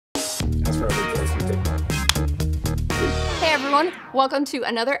Hey everyone, welcome to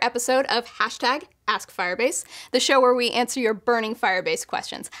another episode of #AskFirebase, the show where we answer your burning Firebase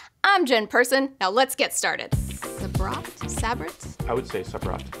questions. I'm Jen Person, now let's get started. Sabrat? I would say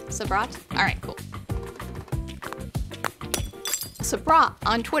Sabrat. Sabrat? All right, cool. Sabrat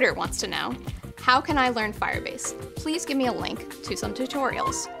on Twitter wants to know, how can I learn Firebase? Please give me a link to some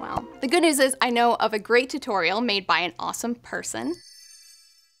tutorials. Well, the good news is I know of a great tutorial made by an awesome person.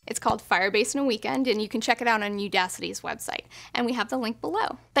 It's called Firebase in a Weekend, and you can check it out on Udacity's website. And we have the link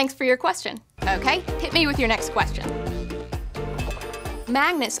below. Thanks for your question. Okay, hit me with your next question.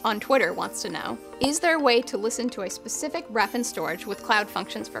 Magnus on Twitter wants to know, is there a way to listen to a specific ref and storage with Cloud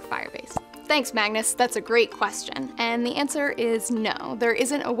Functions for Firebase? Thanks, Magnus. That's a great question. And the answer is no. There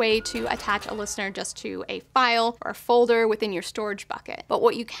isn't a way to attach a listener just to a file or a folder within your storage bucket. But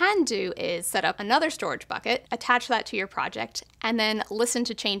what you can do is set up another storage bucket, attach that to your project, and then listen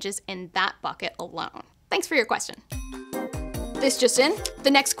to changes in that bucket alone. Thanks for your question. This just in,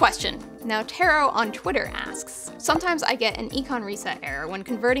 the next question. Now, Taro on Twitter asks, sometimes I get an ECONNRESET error when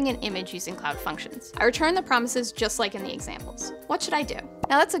converting an image using Cloud Functions. I return the promises just like in the examples. What should I do?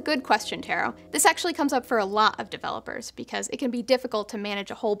 Now, that's a good question, Taro. This actually comes up for a lot of developers because it can be difficult to manage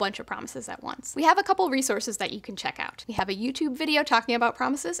a whole bunch of promises at once. We have a couple resources that you can check out. We have a YouTube video talking about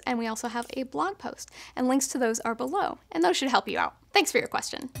promises, and we also have a blog post, and links to those are below, and those should help you out. Thanks for your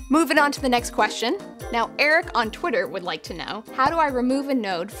question. Moving on to the next question. Now, Eric on Twitter would like to know, how do I remove a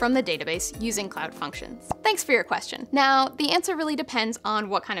node from the database using Cloud Functions? Thanks for your question. Now, the answer really depends on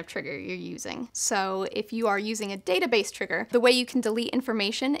what kind of trigger you're using. So if you are using a database trigger, the way you can delete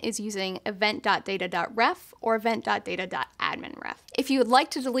information is using event.data.ref or event.data.adminref. If you would like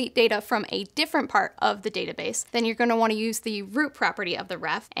to delete data from a different part of the database, then you're going to want to use the root property of the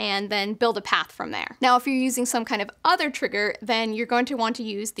ref and then build a path from there. Now, if you're using some kind of other trigger, then you're going to want to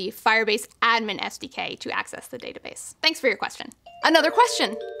use the Firebase admin SDK to access the database. Thanks for your question. Another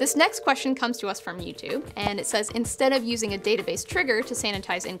question. This next question comes to us from YouTube, and it says, instead of using a database trigger to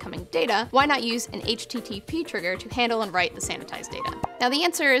sanitize incoming data, why not use an HTTP trigger to handle and write the sanitized data? Now, the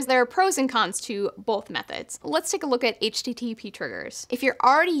answer is there are pros and cons to both methods. Let's take a look at HTTP triggers. If you're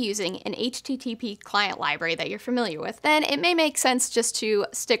already using an HTTP client library that you're familiar with, then it may make sense just to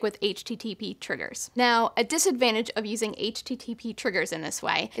stick with HTTP triggers. Now, a disadvantage of using HTTP triggers in this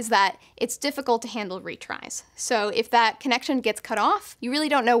way is that it's difficult to handle retries. So if that connection gets cut off, you really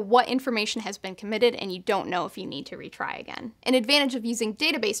don't know what information has been committed and you don't know if you need to retry again. An advantage of using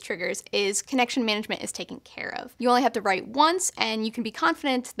database triggers is connection management is taken care of. You only have to write once and you can be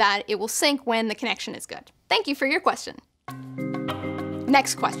confident that it will sync when the connection is good. Thank you for your question.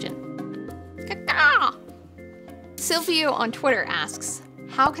 Next question. Silvio on Twitter asks,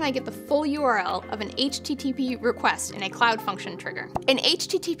 how can I get the full URL of an HTTP request in a Cloud Function trigger? An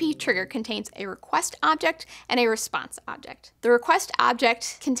HTTP trigger contains a request object and a response object. The request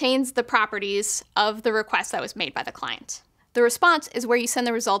object contains the properties of the request that was made by the client. The response is where you send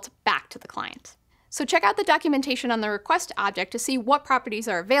the result back to the client. So check out the documentation on the request object to see what properties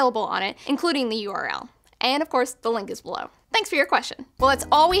are available on it, including the URL. And of course, the link is below. Thanks for your question. Well, that's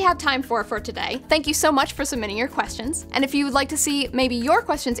all we have time for today. Thank you so much for submitting your questions. And if you would like to see maybe your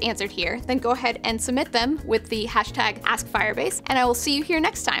questions answered here, then go ahead and submit them with the #AskFirebase, and I will see you here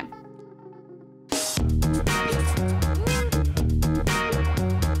next time.